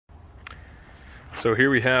So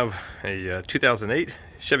here we have a 2008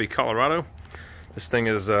 Chevy Colorado. This thing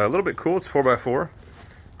is a little bit cool. It's 4x4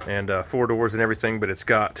 and 4 doors and everything, but it's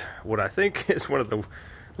got what I think is one of the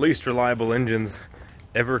least reliable engines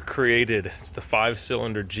ever created. It's the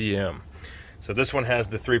 5-cylinder GM. So this one has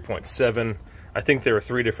the 3.7. I think there are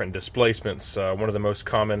 3 different displacements. One of the most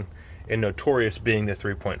common and notorious being the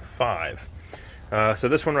 3.5. So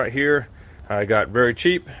this one right here, I got very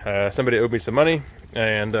cheap. Somebody owed me some money,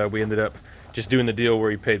 and we ended up just doing the deal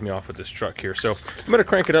where he paid me off with this truck here. So I'm going to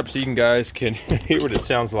crank it up so you guys can hear what it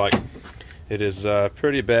sounds like. It is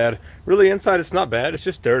pretty bad. Really, inside it's not bad. It's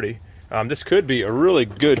just dirty. This could be a really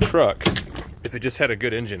good truck if it just had a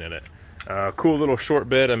good engine in it. Cool little short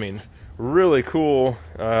bed. I mean, really cool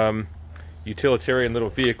utilitarian little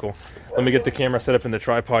vehicle. Let me get the camera set up in the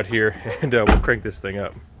tripod here, and we'll crank this thing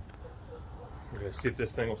up. We're going to see if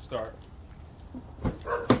this thing will start.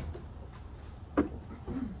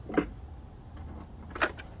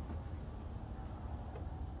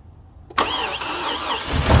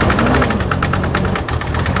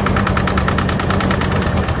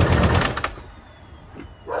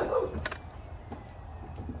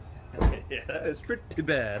 Yeah, that is pretty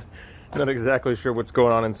bad. Not exactly sure what's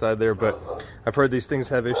going on inside there, but I've heard these things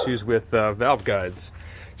have issues with valve guides.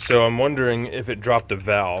 So I'm wondering if it dropped a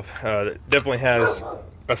valve. It definitely has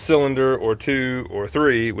a cylinder or 2 or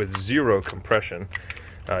 3 with 0 compression.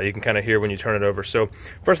 You can kind of hear when you turn it over. So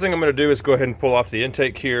first thing I'm going to do is go ahead and pull off the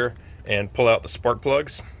intake here and pull out the spark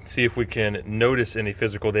plugs. See if we can notice any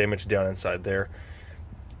physical damage down inside there.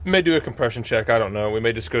 May do a compression check, I don't know. We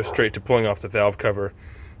may just go straight to pulling off the valve cover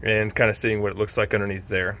and kind of seeing what it looks like underneath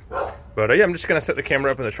there. But yeah, I'm just going to set the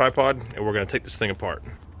camera up in the tripod, and we're going to take this thing apart.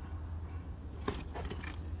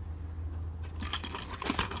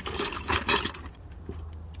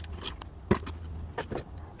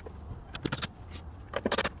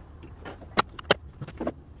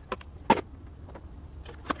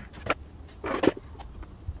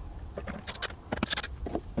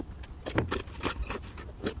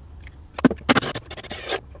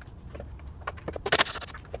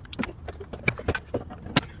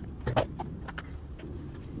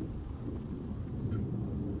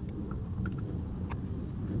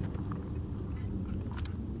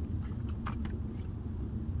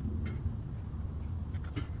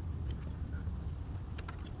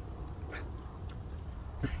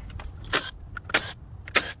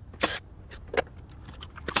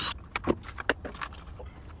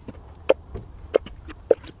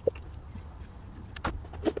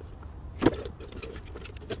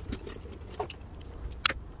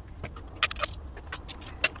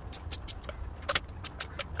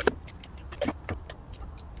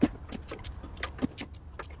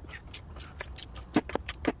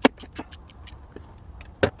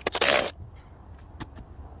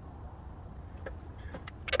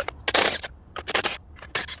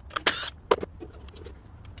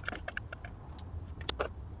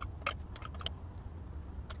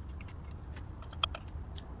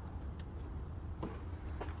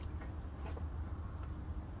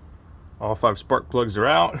 All 5 spark plugs are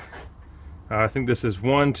out. I think this is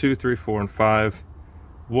 1, 2, 3, 4, and 5.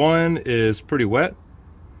 1 is pretty wet,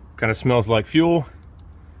 kind of smells like fuel.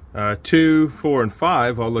 2, 4, and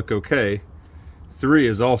 5 all look okay. 3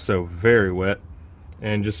 is also very wet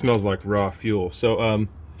and just smells like raw fuel. So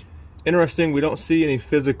interesting, we don't see any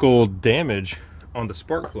physical damage on the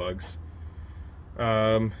spark plugs.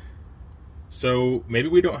 So maybe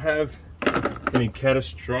we don't have any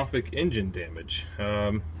catastrophic engine damage.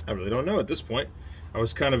 I really don't know at this point. I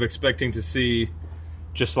was kind of expecting to see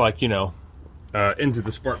just like, you know, into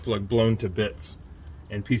the spark plug blown to bits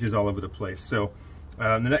and pieces all over the place. So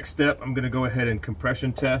the next step, I'm going to go ahead and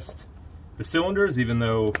compression test the cylinders, even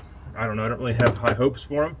though I don't know, I don't really have high hopes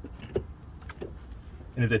for them.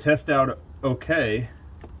 And if they test out okay,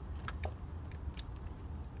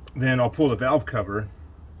 then I'll pull the valve cover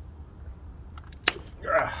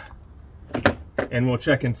and we'll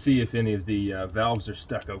check and see if any of the valves are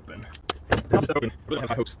stuck open. Valves stuck open. I really don't have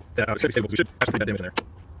high hopes that it's going to be stable, because we should have some pretty bad damage in there. I'm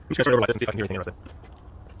just going to turn it over like this and see if I can hear anything interesting.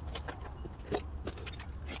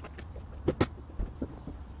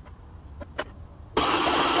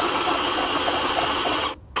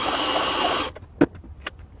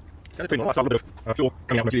 Sounded pretty normal. I saw a little bit of fuel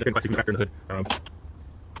coming out when I couldn't quite see the factor in the hood.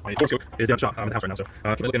 My force yoke is down shot in the house right now, so can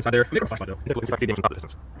I look inside there? Maybe a flashlight though. Take a look and see if I can see damage on top of the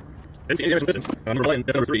distance. Didn't see any damage on the distance. Number 1 and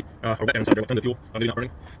number 3 are wet inside there with tons of fuel, maybe not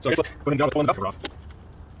burning. So I guess let's go ahead and down the valve cover off. See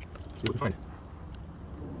what we find.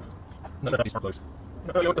 None of these spark plugs.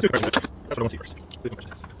 No, let's do a compression test. That's what I want to see first. Do a compression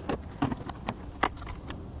test.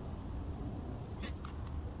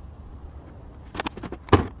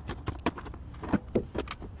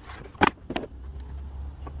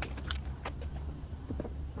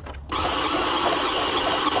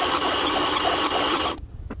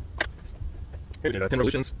 here at 10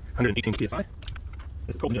 revolutions, 118 psi.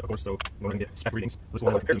 This is cold engine, of course, so we're going to get spec readings. This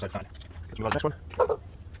one will compare them side to side. Let's move on to the next one.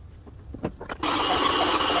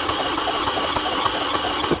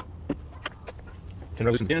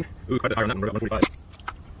 Revolutions again. Ooh, quite a bit higher on that one. We're at 145.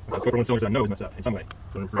 Let's go for one cylinder that I know is messed up in some way.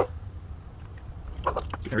 So we're going to improve.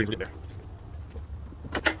 See how readings we get there.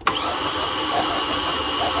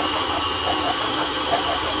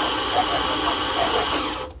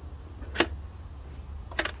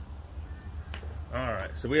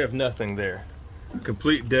 Alright, so we have nothing there.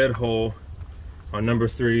 Complete dead hole on number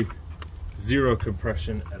 3. Zero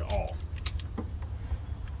compression at all.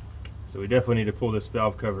 So we definitely need to pull this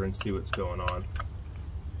valve cover and see what's going on.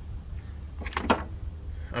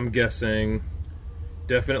 I'm guessing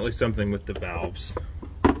definitely something with the valves.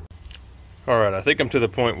 Alright, I think I'm to the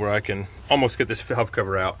point where I can almost get this valve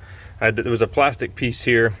cover out. There was a plastic piece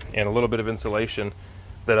here and a little bit of insulation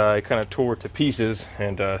that I kind of tore to pieces,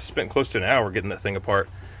 and spent close to an hour getting that thing apart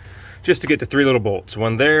just to get to 3 little bolts.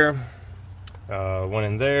 One there, one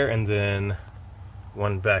in there, and then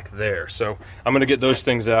one back there. So I'm going to get those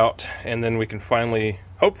things out, and then we can finally,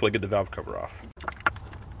 hopefully, get the valve cover off.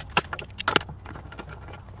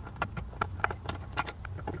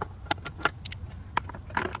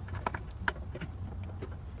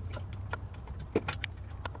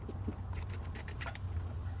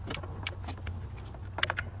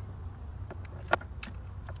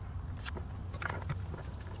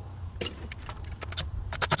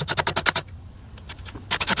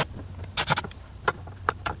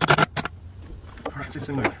 See this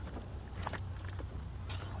thing move.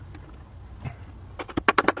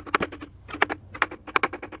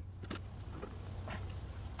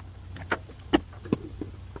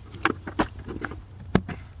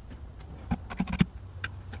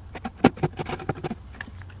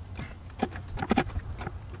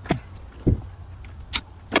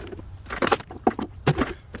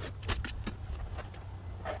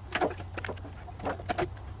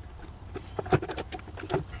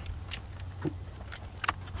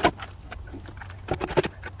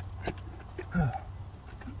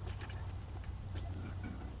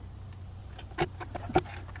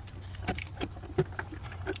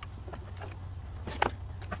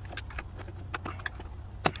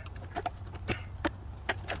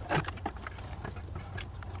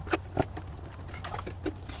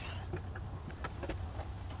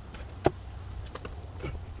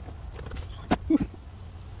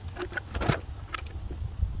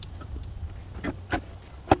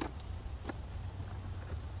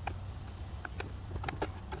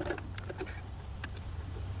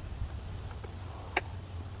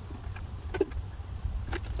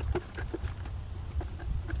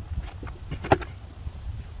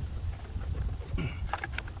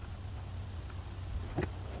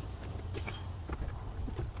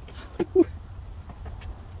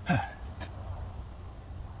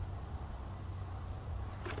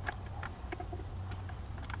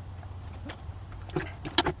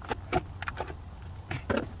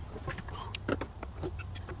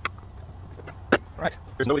 Alright,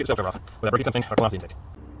 there's no way to get the valve cover off without breaking something or pulling off the intake.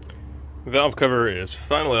 Valve cover is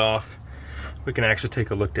finally off. We can actually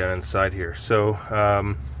take a look down inside here. So,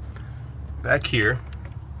 back here,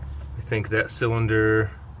 I think that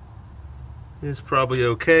cylinder is probably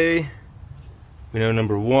okay. We know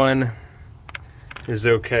number 1 is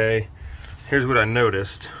okay. Here's what I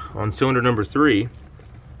noticed. On cylinder number 3,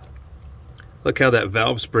 look how that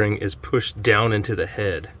valve spring is pushed down into the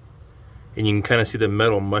head. And you can kind of see the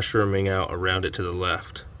metal mushrooming out around it to the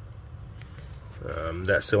left.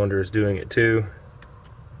 That cylinder is doing it too.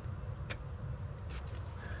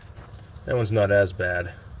 That one's not as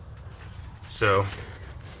bad. So,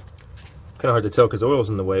 kind of hard to tell because oil's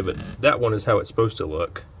in the way, but that one is how it's supposed to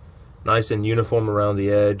look. Nice and uniform around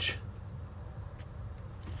the edge.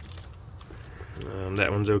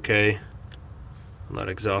 That one's okay on that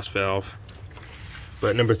exhaust valve.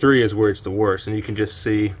 But number 3 is where it's the worst, and you can just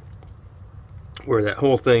see where that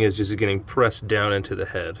whole thing is just getting pressed down into the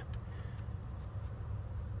head.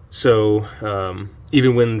 So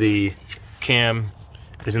even when the cam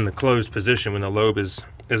is in the closed position, when the lobe is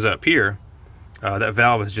up here, that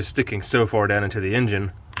valve is just sticking so far down into the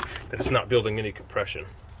engine that it's not building any compression.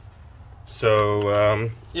 So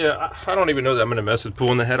yeah, I don't even know that I'm going to mess with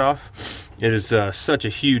pulling the head off. It is such a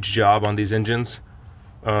huge job on these engines,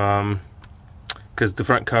 because the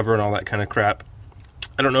front cover and all that kind of crap.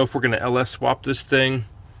 I don't know if we're going to LS swap this thing,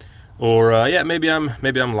 or yeah, maybe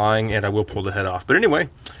I'm lying and I will pull the head off. But anyway,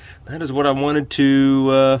 that is what I wanted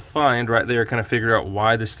to find right there, kind of figure out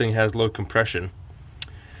why this thing has low compression.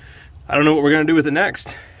 I don't know what we're going to do with it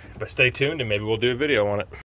next, but stay tuned and maybe we'll do a video on it.